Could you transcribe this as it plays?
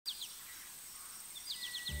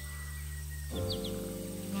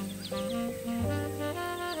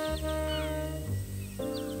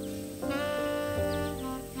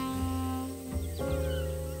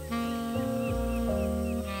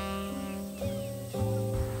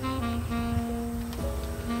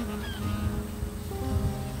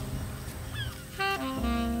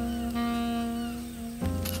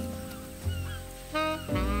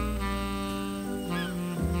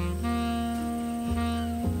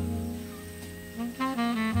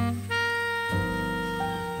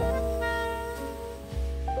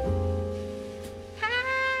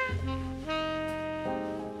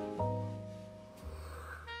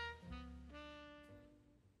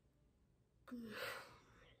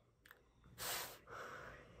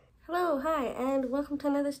Hello, hi, and welcome to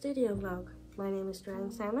another studio vlog. My name is Dragon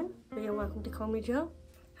Salmon, but you're welcome to call me Joe.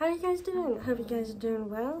 How are you guys doing? Hope you guys are doing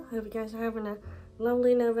well. Hope you guys are having a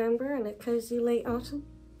lovely November and a cozy late autumn.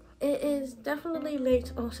 It is definitely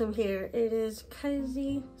late autumn here. It is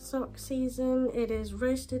cozy sock season, it is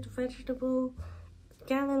roasted vegetable,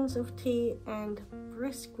 gallons of tea, and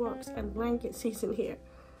brisk walks and blanket season here.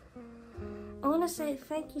 I want to say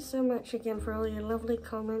thank you so much again for all your lovely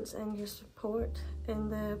comments and your support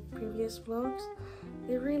in the previous vlogs.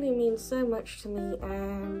 It really means so much to me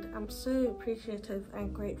and I'm so appreciative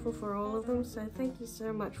and grateful for all of them, so thank you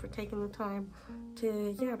so much for taking the time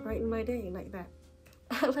to, brighten my day like that.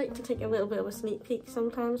 I like to take a little bit of a sneak peek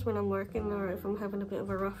sometimes when I'm working or if I'm having a bit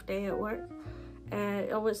of a rough day at work.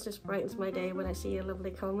 It always just brightens my day when I see a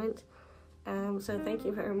lovely comment. So thank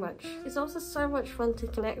you very much. It's also so much fun to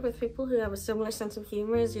connect with people who have a similar sense of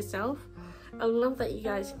humor as yourself. I love that you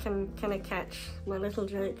guys can kind of catch my little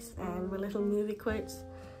jokes and my little movie quotes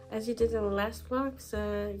as you did in the last vlog.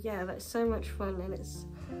 So yeah, that's so much fun and it's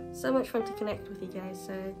so much fun to connect with you guys.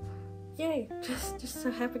 So yay, just so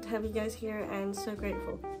happy to have you guys here and so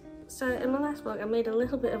grateful. So in my last vlog I made a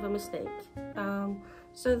little bit of a mistake.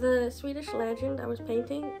 So the Swedish legend I was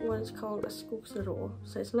painting was called a skogsvrå,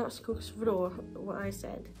 so it's not skogsvrå what I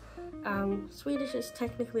said. Swedish is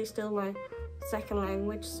technically still my second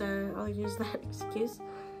language, so I'll use that excuse.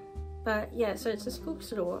 But yeah, so it's a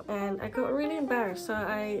skogsvrå, and I got really embarrassed, so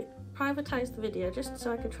I privatized the video just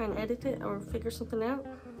so I could try and edit it or figure something out.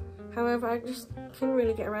 However, I just couldn't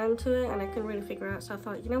really get around to it and I couldn't really figure out, so I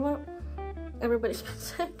thought, you know what? Everybody's been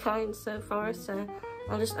so kind so far, so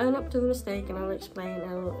I'll just own up to the mistake and I'll explain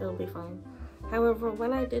and it'll be fine. However,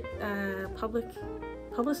 when I did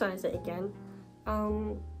publicize it again,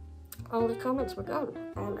 all the comments were gone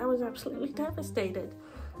and I was absolutely devastated.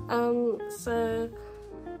 So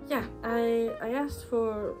yeah, I asked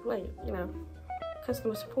for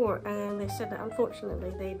customer support and they said that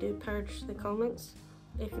unfortunately they do purge the comments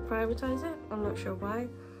if you privatize it. I'm not sure why.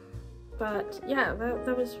 But yeah,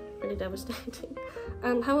 that was pretty devastating.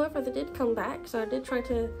 However, they did come back, so I did try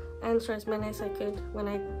to answer as many as I could when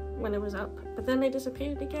it was up. But then they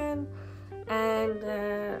disappeared again, and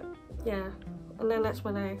and then that's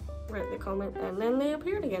when I wrote the comment, and then they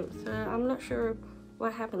appeared again. So I'm not sure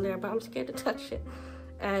what happened there, but I'm scared to touch it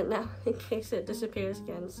now in case it disappears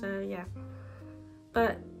again. So yeah.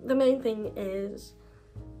 But the main thing is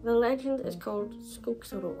the legend is called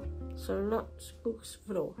skogsvrå, so not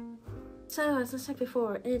skogsvrå. So, as I said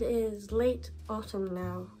before, it is late autumn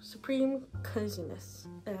now, supreme coziness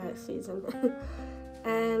season,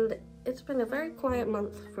 and it's been a very quiet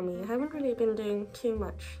month for me. I haven't really been doing too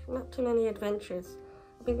much, not too many adventures.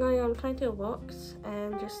 I've been going on plenty of walks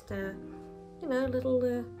and just,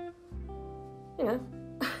 little,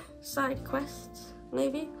 side quests,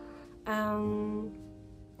 maybe.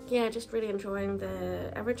 Yeah, just really enjoying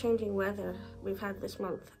the ever-changing weather we've had this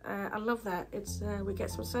month. I love that. It's we get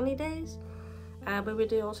some sunny days, but we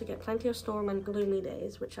do also get plenty of storm and gloomy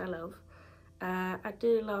days, which I love. I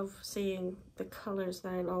do love seeing the colours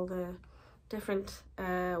there and all the different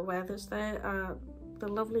weathers there. The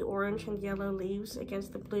lovely orange and yellow leaves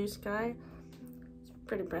against the blue sky. It's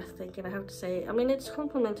pretty breathtaking, I have to say. I mean, it's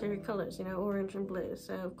complementary colours, orange and blue,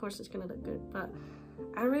 so of course it's going to look good, but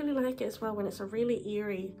I really like it as well when it's a really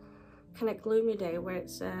eerie, kind of gloomy day where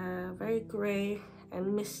it's very grey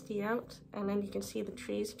and misty out, and then you can see the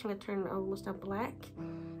trees kind of turn almost a black,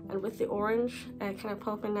 and with the orange kind of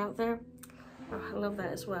popping out there. Oh, I love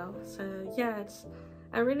that as well. So yeah,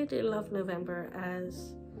 I really do love November,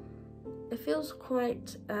 as it feels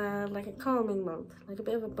quite like a calming month, like a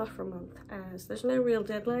bit of a buffer month, as there's no real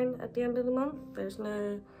deadline at the end of the month. There's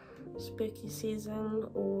no spooky season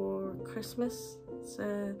or Christmas,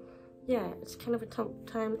 so yeah, it's kind of a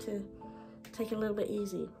time to take it a little bit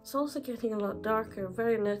easy. It's also getting a lot darker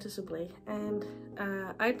very noticeably, and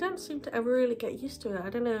I don't seem to ever really get used to it. I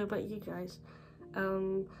don't know about you guys.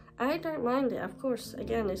 I don't mind it, of course.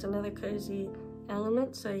 Again, it's another cozy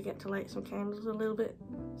element, so you get to light some candles a little bit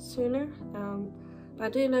sooner. I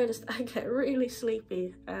do notice that I get really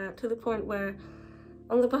sleepy to the point where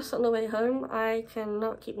on the bus on the way home, I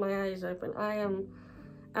cannot keep my eyes open. I am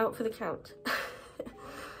out for the count.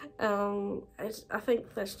 I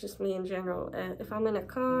think that's just me in general. If I'm in a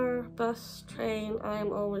car, bus, train, I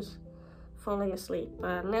am always falling asleep.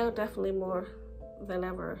 Now definitely more than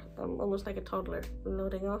ever. I'm almost like a toddler,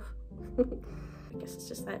 nodding off. I guess it's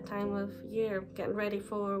just that time of year, getting ready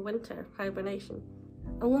for winter, hibernation.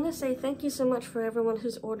 I want to say thank you so much for everyone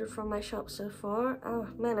who's ordered from my shop so far. Oh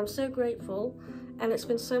man, I'm so grateful, and it's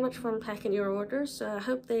been so much fun packing your orders, so I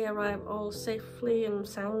hope they arrive all safely and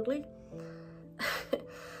soundly.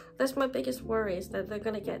 That's my biggest worry, is that they're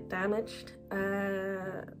going to get damaged,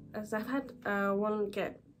 as I've had one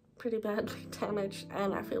get pretty badly damaged,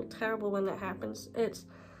 and I feel terrible when that happens. It's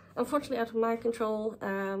unfortunately out of my control,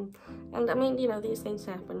 and I mean, you know, these things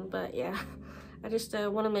happen, but yeah, I just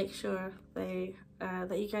want to make sure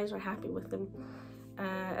that you guys are happy with them,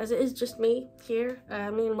 as it is just me here,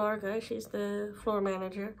 me and Margot, she's the floor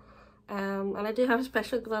manager, and I do have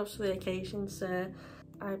special gloves for the occasion, so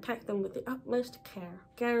I pack them with the utmost care,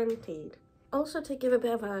 guaranteed. Also, to give a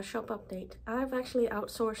bit of a shop update, I've actually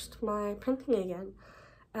outsourced my printing again.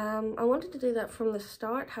 I wanted to do that from the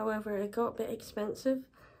start, however it got a bit expensive,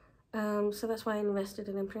 so that's why I invested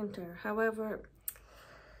in a printer. However,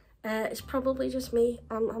 it's probably just me.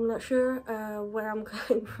 I'm not sure where I'm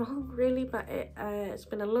going wrong really, but it's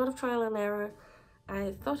been a lot of trial and error.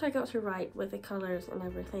 I thought I got it right with the colours and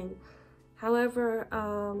everything. However,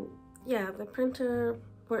 yeah, the printer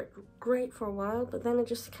worked great for a while, but then it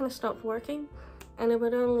just kind of stopped working, and it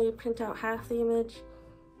would only print out half the image,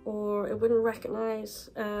 or it wouldn't recognize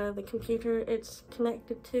the computer it's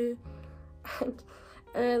connected to,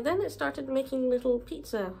 and then it started making little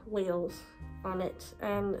pizza wheels on it,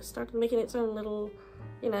 and it started making its own little,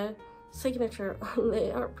 you know, signature on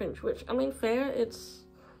the art print, which, I mean, fair, it's,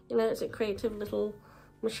 you know, it's a creative little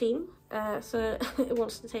machine, so it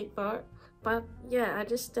wants to take part. But yeah, I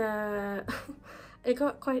just it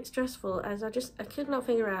got quite stressful, as I could not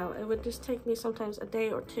figure out. It would just take me sometimes a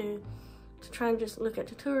day or two to try and just look at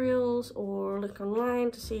tutorials or look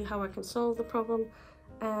online to see how I can solve the problem,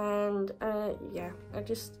 and yeah, it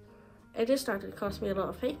just started to cost me a lot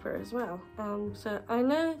of paper as well. So I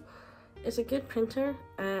know it's a good printer,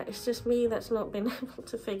 it's just me that's not been able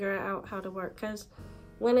to figure out how to work, because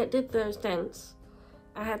when it did those dents,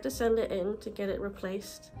 I had to send it in to get it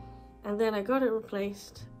replaced, and then I got it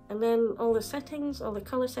replaced, and then all the settings, all the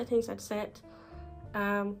color settings I'd set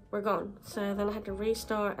were gone. So then I had to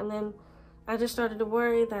restart, and then I just started to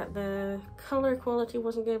worry that the color quality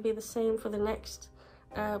wasn't going to be the same for the next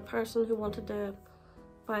person who wanted to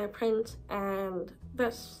buy a print, and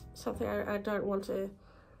that's something I don't want to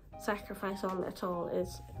sacrifice on at all,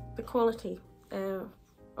 is the quality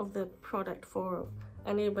of the product for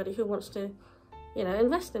anybody who wants to, you know,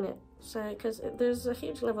 invest in it. So, because there's a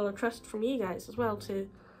huge level of trust from you guys as well to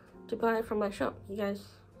buy it from my shop. You guys,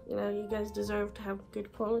 you know, you guys deserve to have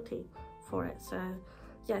good quality for it. So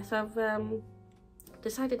yes, I've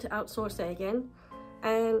decided to outsource it again,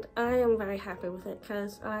 and I am very happy with it,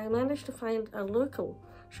 because I managed to find a local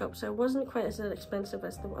shop, so it wasn't quite as expensive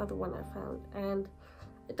as the other one I found, and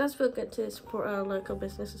it does feel good to support a local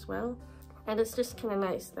business as well, and it's just kind of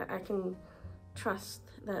nice that I can trust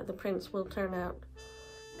that the prints will turn out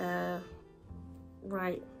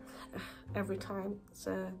right every time.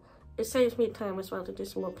 So it saves me time as well to do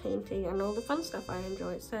some more painting and all the fun stuff I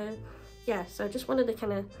enjoy. So yeah, so I just wanted to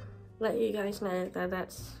kind of let you guys know that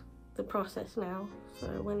that's the process now. So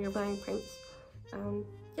when you're buying prints,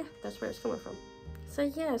 yeah, that's where it's coming from. So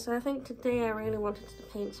yeah, so I think today I really wanted to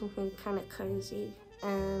paint something kind of cozy,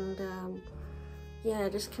 and yeah,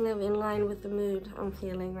 just kind of in line with the mood I'm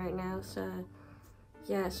feeling right now. So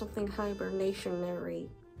yeah, something hibernation-ary.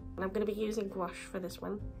 And I'm going to be using gouache for this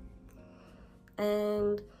one.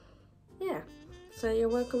 And yeah, so you're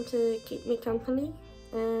welcome to keep me company,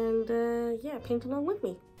 and yeah, paint along with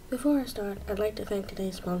me. Before I start, I'd like to thank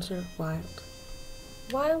today's sponsor, Wild.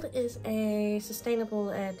 Wild is a sustainable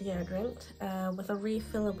deodorant with a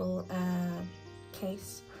refillable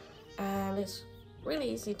case, and it's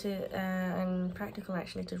really easy to and practical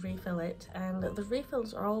actually to refill it, and the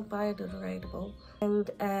refills are all biodegradable,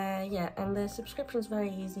 and yeah, and the subscription's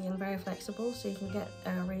very easy and very flexible, so you can get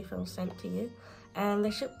refills sent to you, and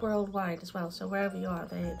they ship worldwide as well, so wherever you are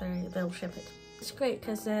they'll ship it. It's great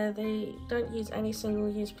because they don't use any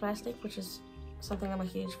single-use plastic, which is something I'm a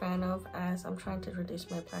huge fan of, as I'm trying to reduce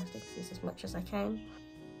my plastic use as much as I can.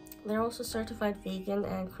 They're also certified vegan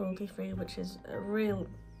and cruelty-free, which is a real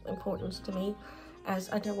importance to me, as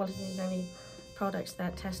I don't want to use any products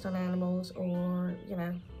that test on animals or, you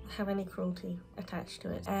know, have any cruelty attached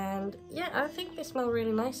to it. And yeah, I think they smell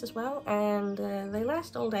really nice as well, and they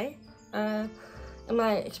last all day, in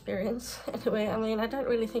my experience. Anyway, I mean, I don't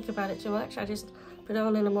really think about it too much. I just put it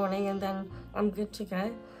on in the morning and then I'm good to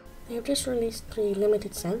go. They have just released 3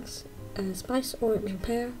 limited scents: Spice, Orange and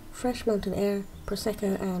Pear, Fresh Mountain Air,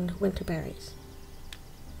 Prosecco and Winter Berries.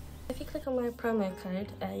 If you click on my promo code,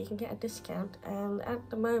 you can get a discount, and at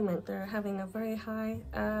the moment they're having a very high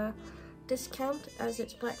discount, as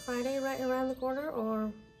it's Black Friday right around the corner,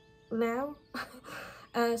 or now.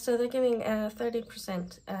 So they're giving a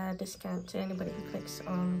 30% discount to anybody who clicks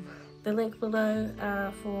on the link below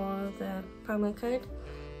for the promo code.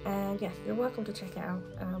 And yeah, you're welcome to check it out.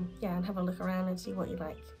 Yeah, and have a look around and see what you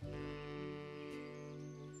like.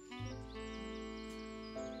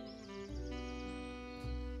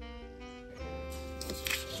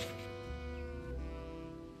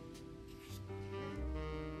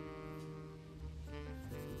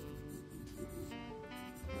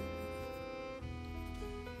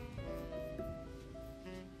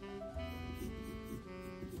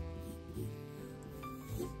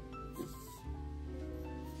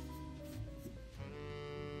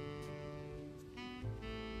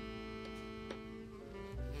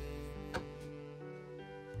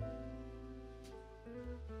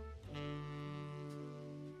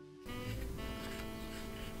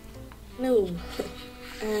 No,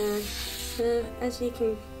 so as you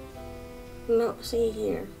can not see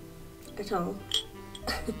here at all,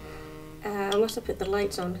 I must have put the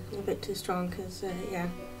lights on a bit too strong, because yeah,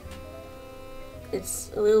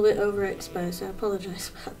 it's a little bit overexposed, so I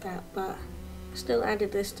apologise about that, but I still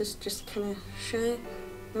added this to just kind of show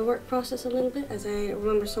my work process a little bit, as I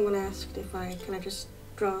remember someone asked if I kind of just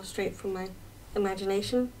draw straight from my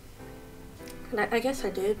imagination, and I guess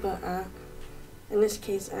I did, but in this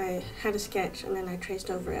case, I had a sketch and then I traced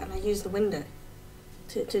over it, and I used the window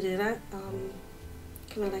to do that,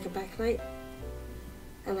 kind of like a backlight,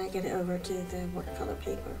 and I get it over to the watercolor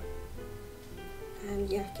paper, and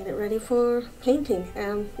yeah, get it ready for painting,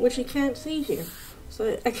 which you can't see here.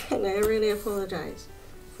 So again, I really apologize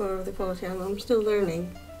for the quality. I'm still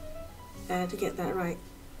learning to get that right.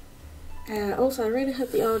 Also, I really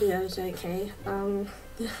hope the audio is okay.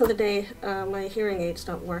 The other day, my hearing aid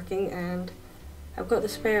stopped working, and I've got the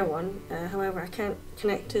spare one, however I can't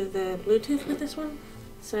connect to the Bluetooth with this one,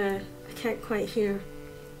 so I can't quite hear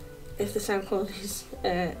if the sound quality is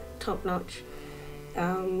top notch.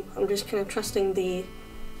 I'm just kind of trusting the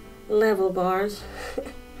level bars.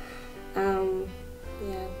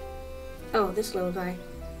 Yeah. Oh, this little guy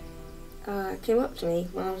came up to me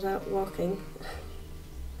when I was out walking,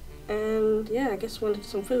 and yeah, I guess wanted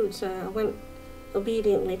some food, so I went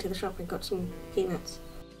obediently to the shop and got some peanuts.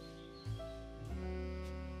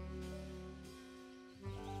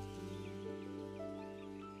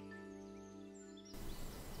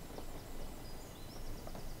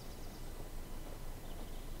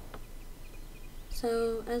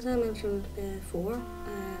 So, as I mentioned before,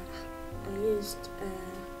 I used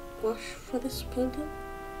gouache for this painting,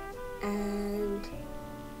 and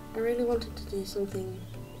I really wanted to do something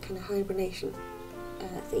kind of hibernation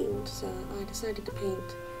themed, so I decided to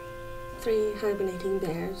paint 3 hibernating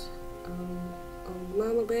bears, on the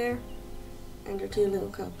mama bear and her 2 little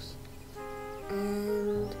cubs.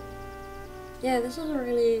 And yeah, this was a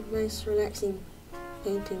really nice, relaxing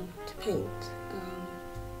painting to paint.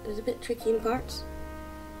 It was a bit tricky in parts,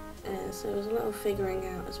 so it was a lot of figuring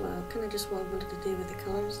out as well, kind of just what I wanted to do with the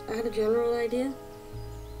colours. I had a general idea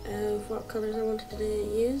of what colours I wanted to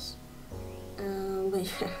use, but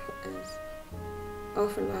yeah, as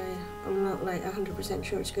often I'm not like 100%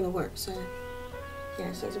 sure it's going to work, so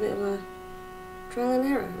yeah, so it's a bit of a trial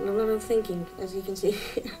and error and a lot of thinking, as you can see.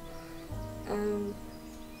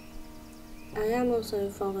 I am also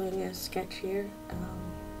following a sketch here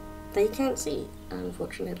that you can't see,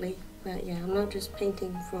 unfortunately, but yeah, I'm not just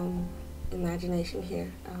painting from imagination here.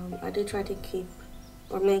 I do try to keep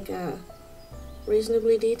or make a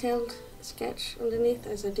reasonably detailed sketch underneath,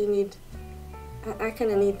 as I do need, I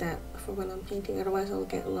kind of need that for when I'm painting, otherwise I'll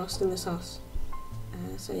get lost in the sauce.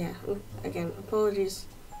 So yeah, again, apologies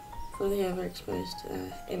for the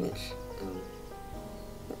overexposed image,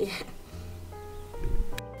 but yeah.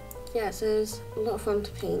 Yeah, so it was a lot of fun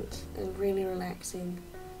to paint and really relaxing,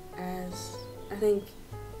 as I think,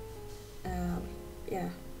 yeah,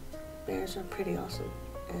 bears are pretty awesome,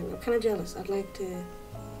 and I'm kind of jealous. I'd like to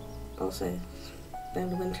also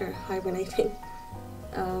spend winter hibernating.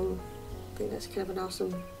 I think that's kind of an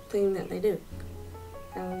awesome thing that they do.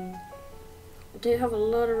 I do have a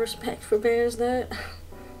lot of respect for bears though.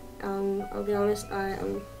 I'll be honest, I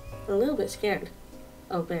am a little bit scared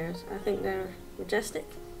of bears. I think they're majestic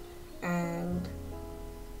and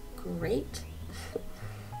great.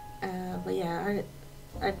 But yeah,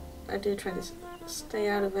 I do try to stay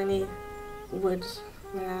out of any woods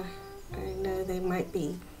where I know they might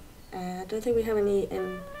be. I don't think we have any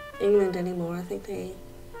in England anymore. I think they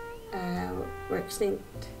were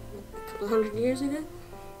extinct a couple of 100 years ago.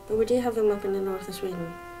 But we do have them up in the north of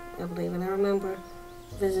Sweden, I believe. And I remember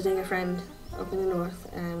visiting a friend up in the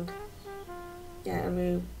north, and yeah,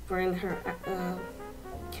 we were in her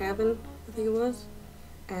cabin, I think it was,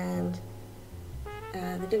 and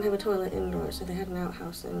they didn't have a toilet indoors, so they had an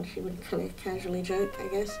outhouse, and she would kind of casually joke, I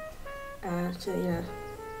guess, to, you know,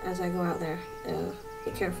 as I go out there,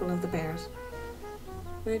 be careful of the bears,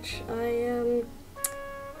 which I,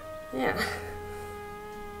 yeah,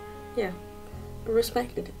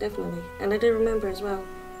 respected, definitely. And I do remember as well,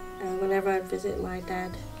 whenever I'd visit my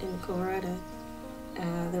dad in Colorado,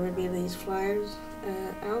 there would be these flyers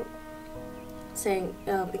out saying,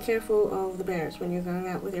 be careful of the bears when you're going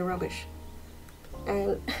out with your rubbish.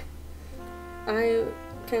 And I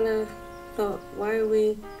kind of thought, why are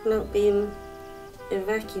we not being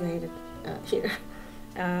evacuated here?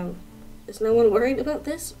 Is no one worried about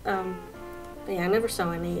this? But yeah, I never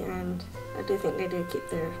saw any, and I do think they do keep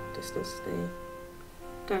their distance. They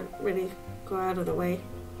don't really go out of the way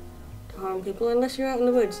to harm people unless you're out in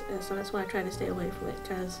the woods, so that's why I try to stay away from it,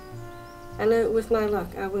 because I know with my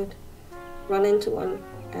luck I would run into one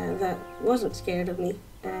that wasn't scared of me,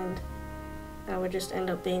 and I would just end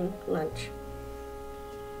up being lunch.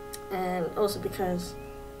 And also because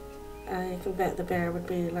I can bet the bear would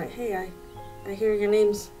be like, hey, I hear your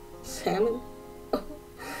name's Salmon,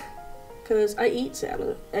 because I eat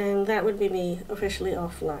salmon, and that would be me officially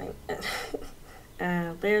offline.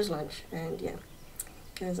 Bear's lunch, and yeah.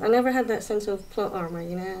 Because I never had that sense of plot armor,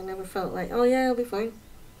 you know, I never felt like, oh yeah, I'll be fine.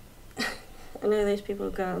 I know these people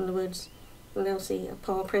who go out in the woods and they'll see a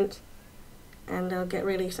paw print and they'll get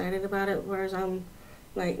really excited about it, whereas I'm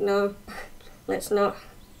like, no, let's not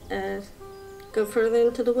go further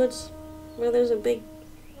into the woods where there's a big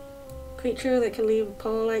creature that can leave a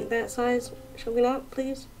paw like that size. Shall we not,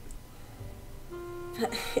 please?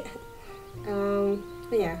 But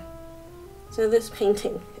yeah, so this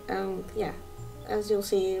painting, yeah, as you'll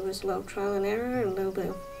see, it was a lot of trial and error and a little bit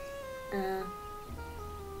of,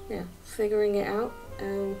 yeah, figuring it out.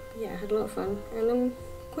 Yeah, I had a lot of fun, and I'm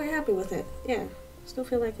quite happy with it. Yeah, still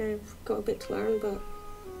feel like I've got a bit to learn, but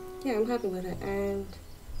yeah, I'm happy with it, and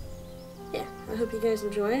yeah, I hope you guys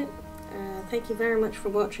enjoy it. Thank you very much for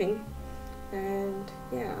watching, and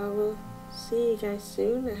yeah, I will see you guys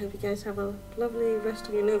soon. I hope you guys have a lovely rest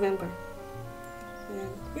of your November, and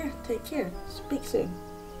yeah, take care. Speak soon.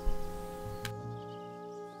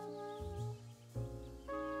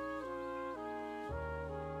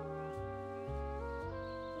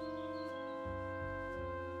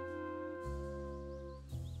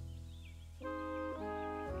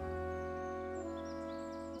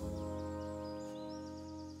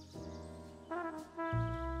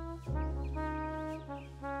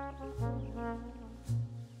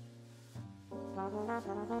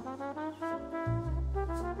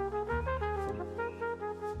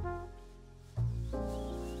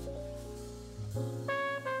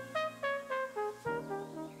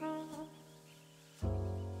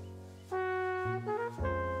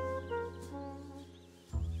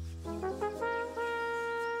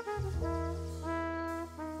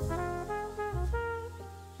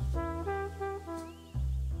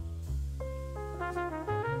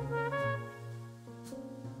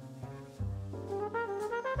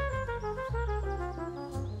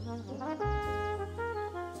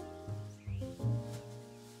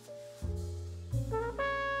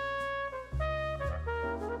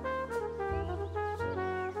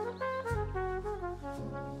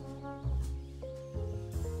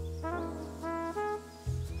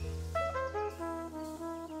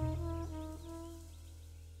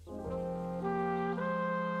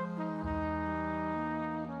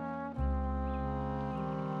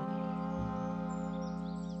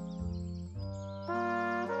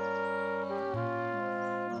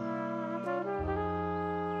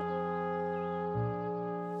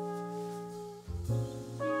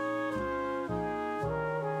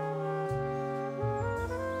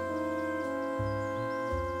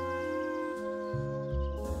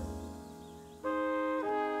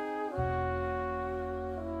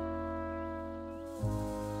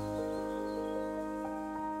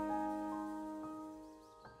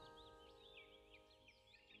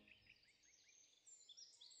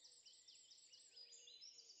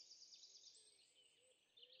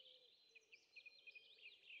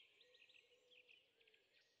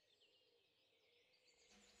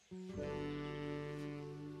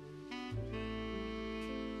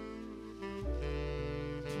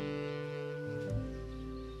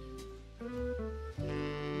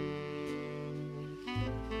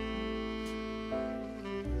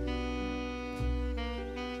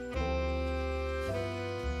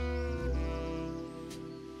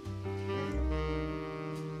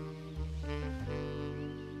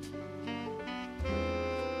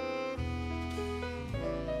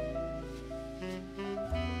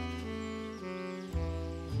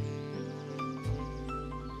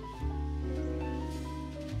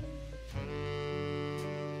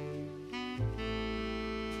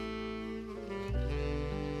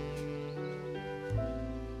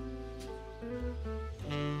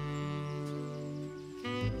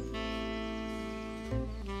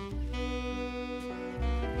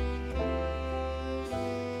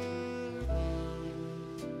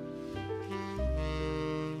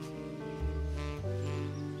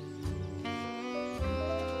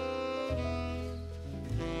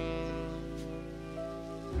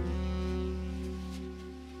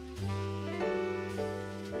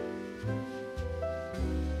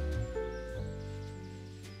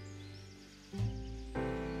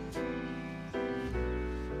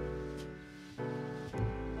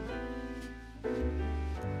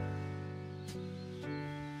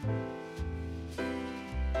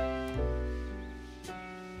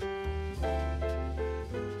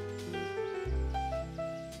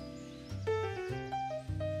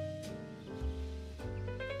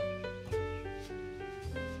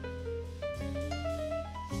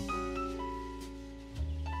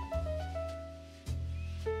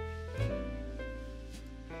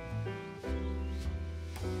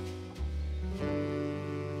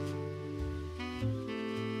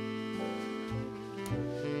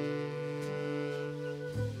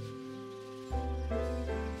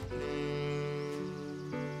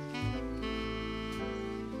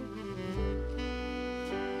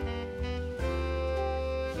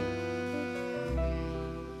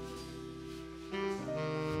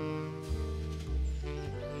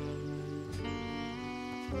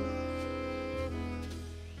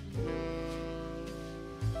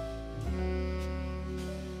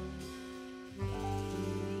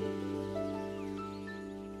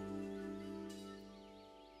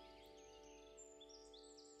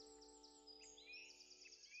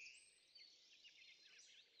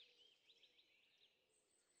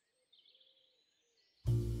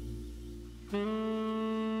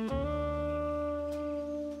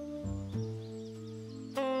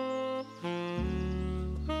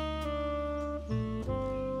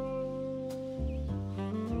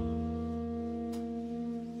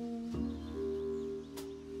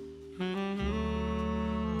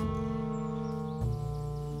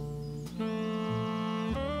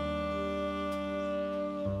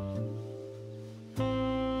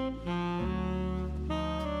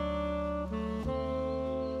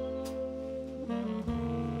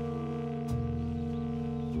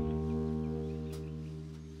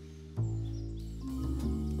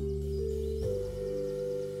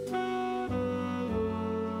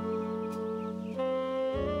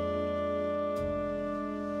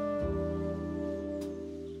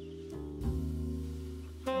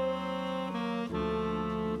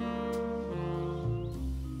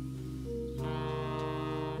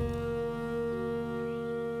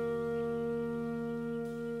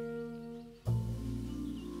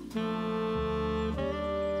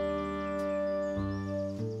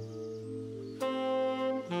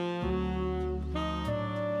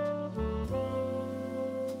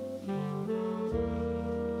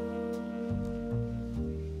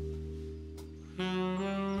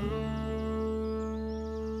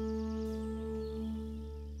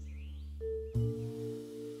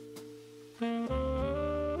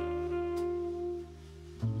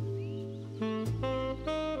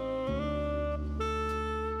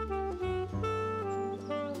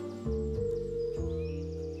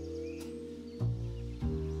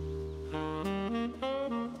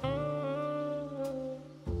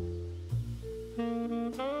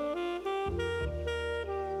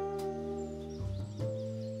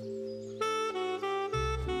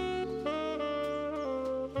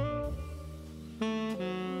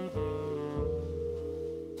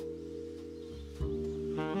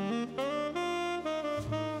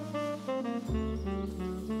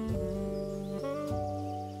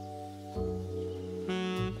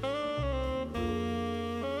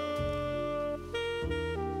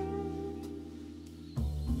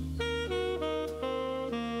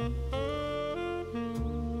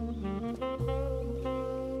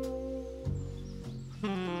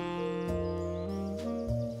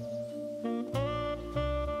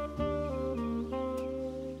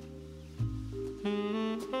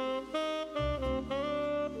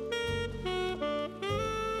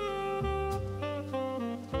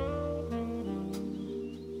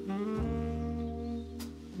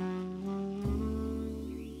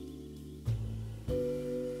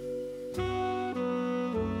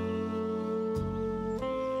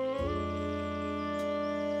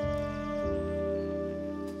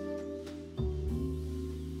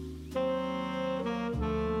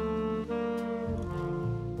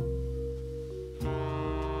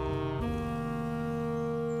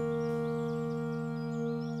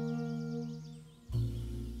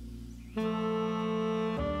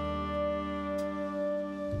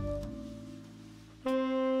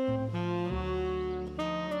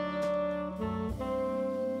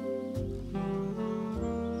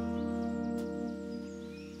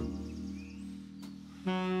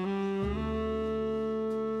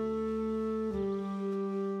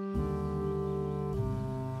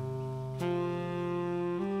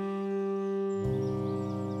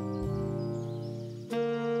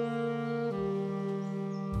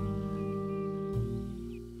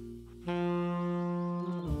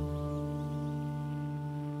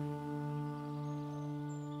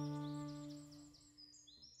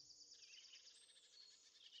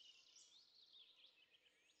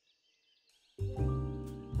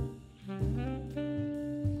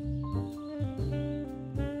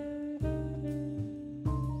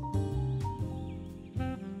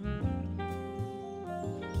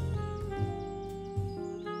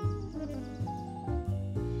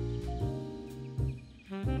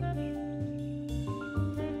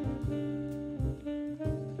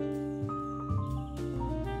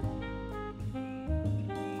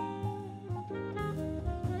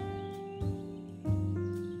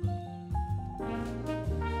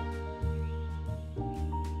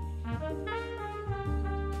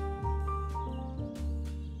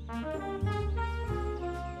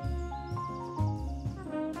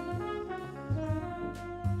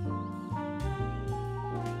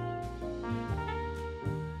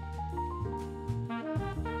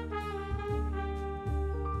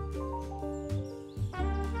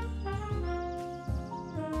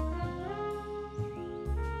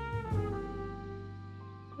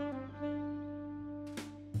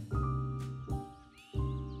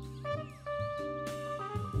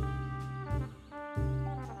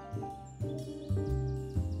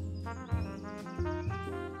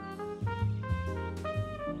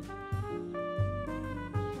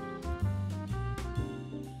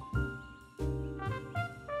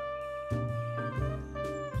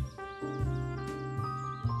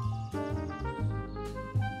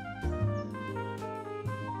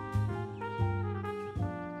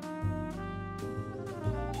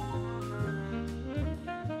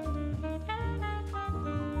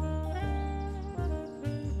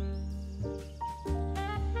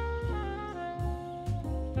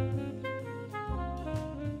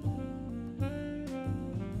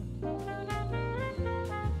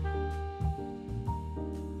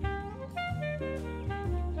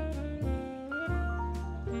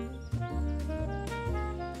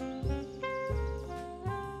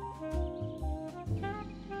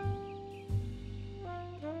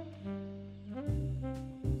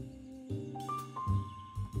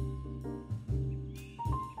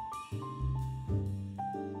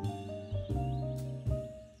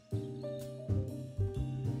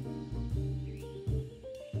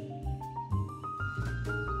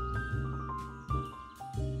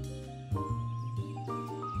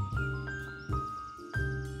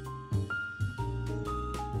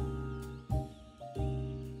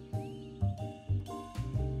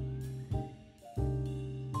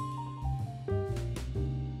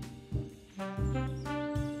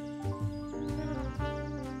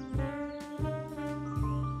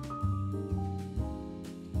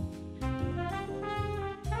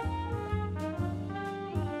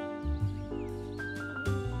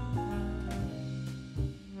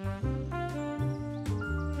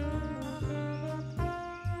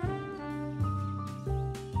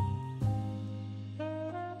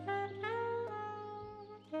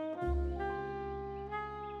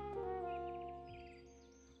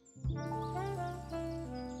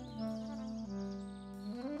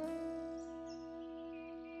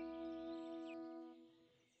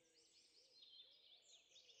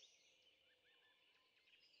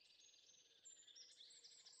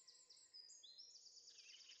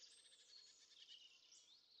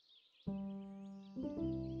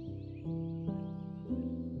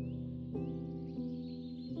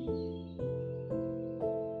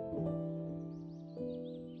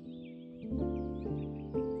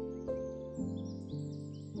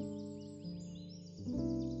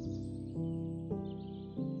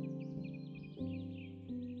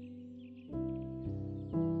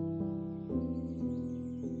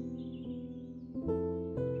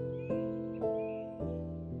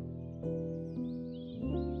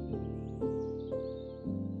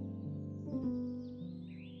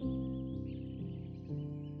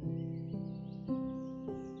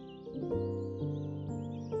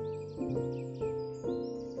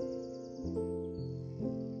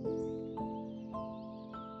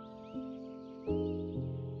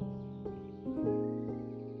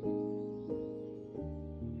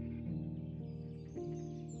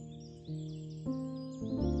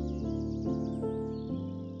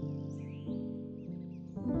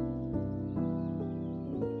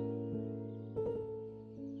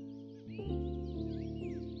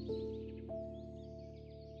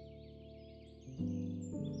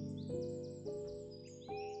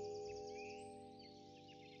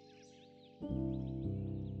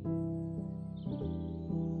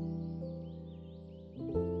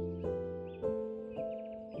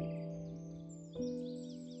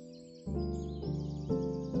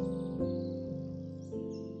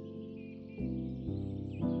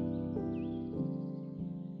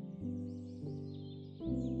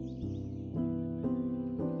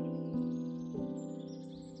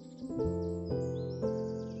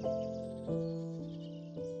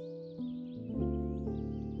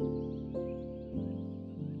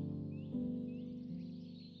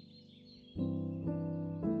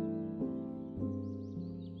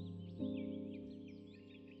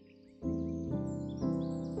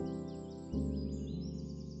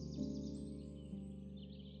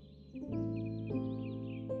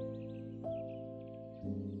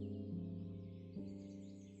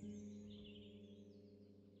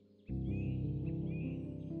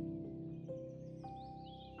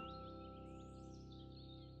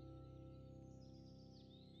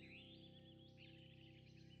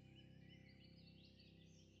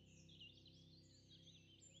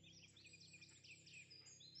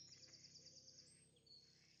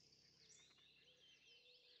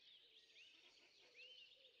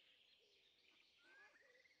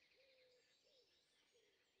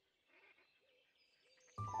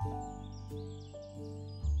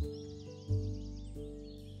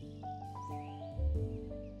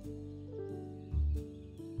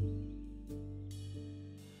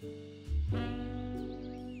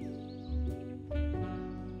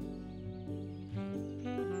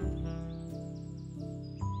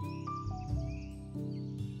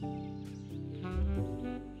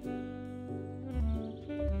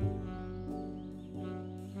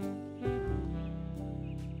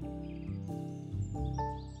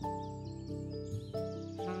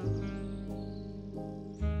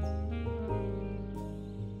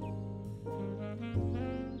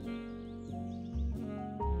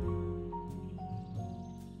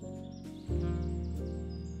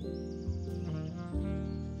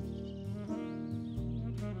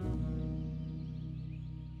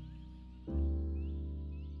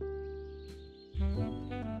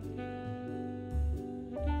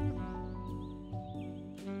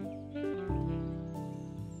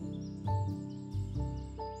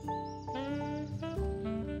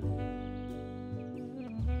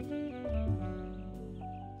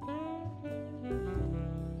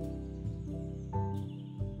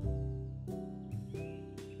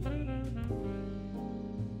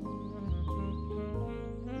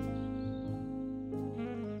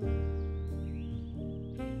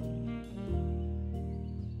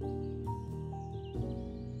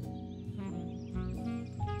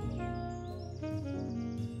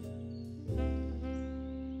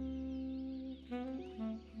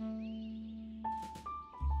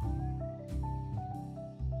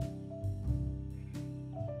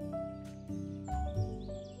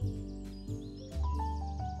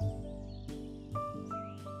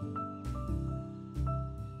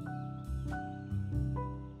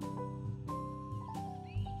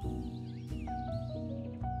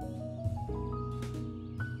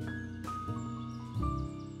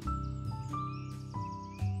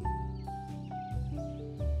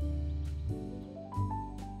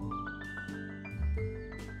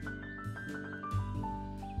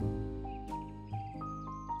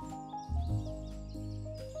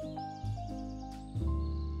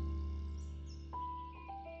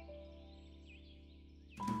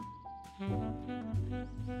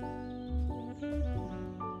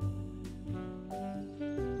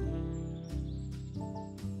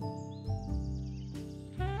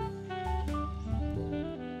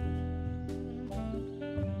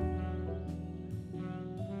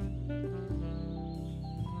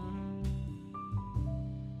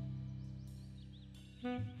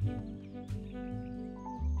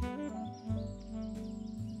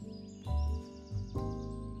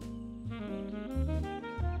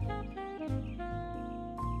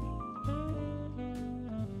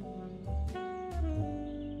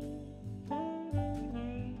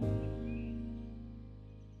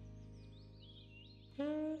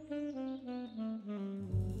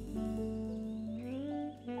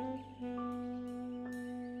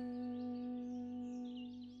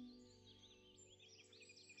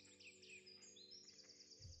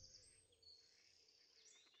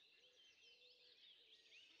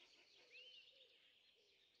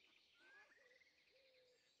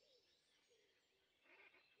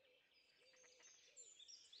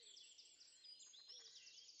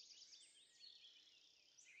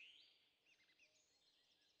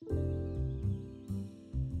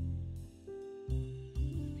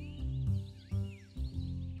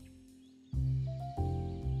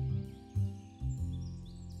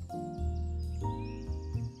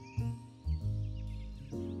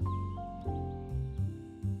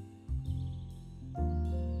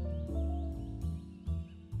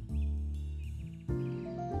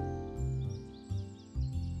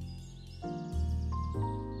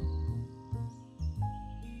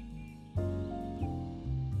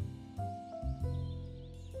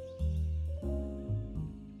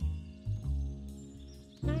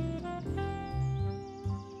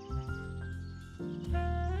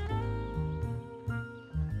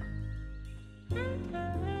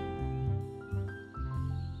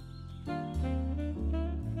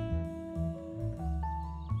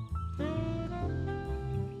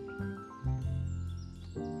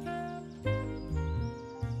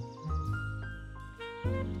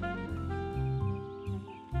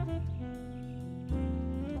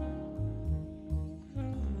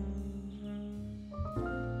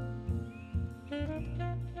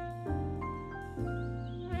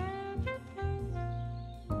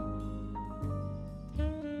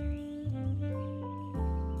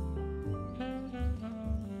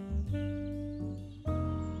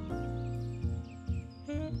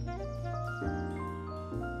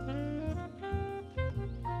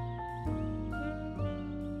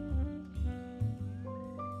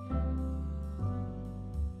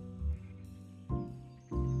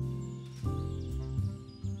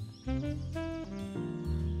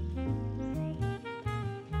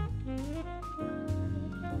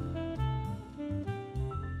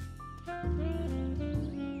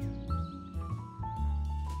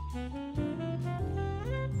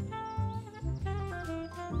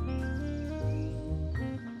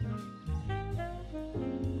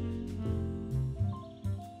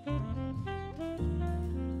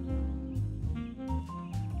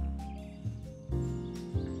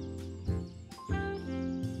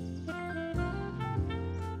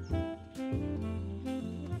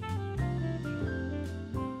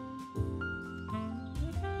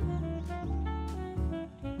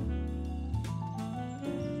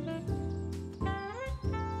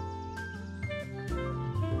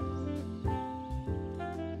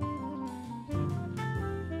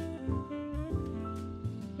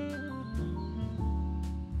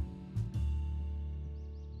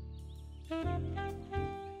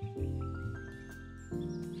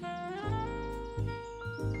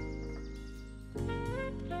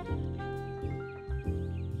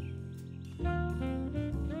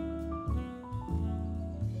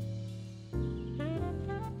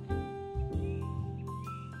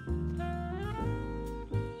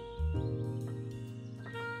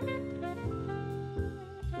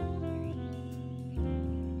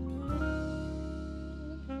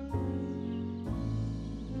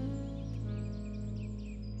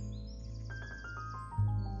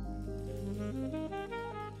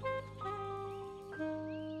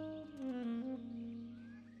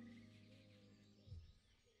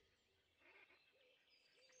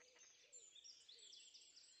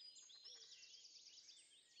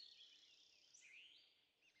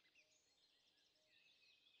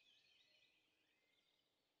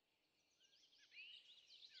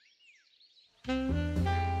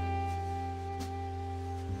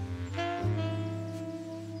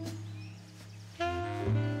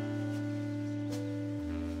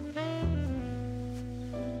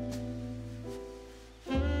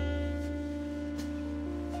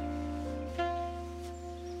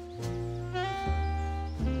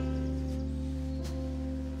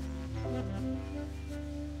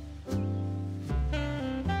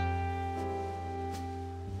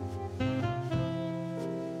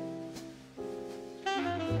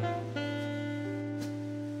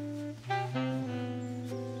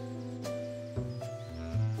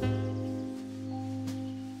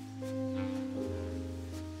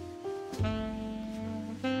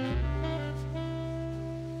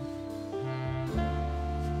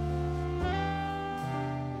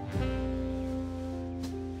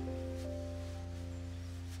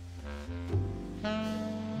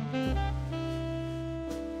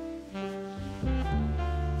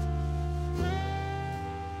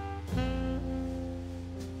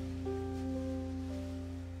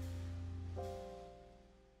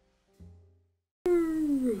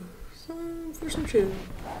 Time for some chill.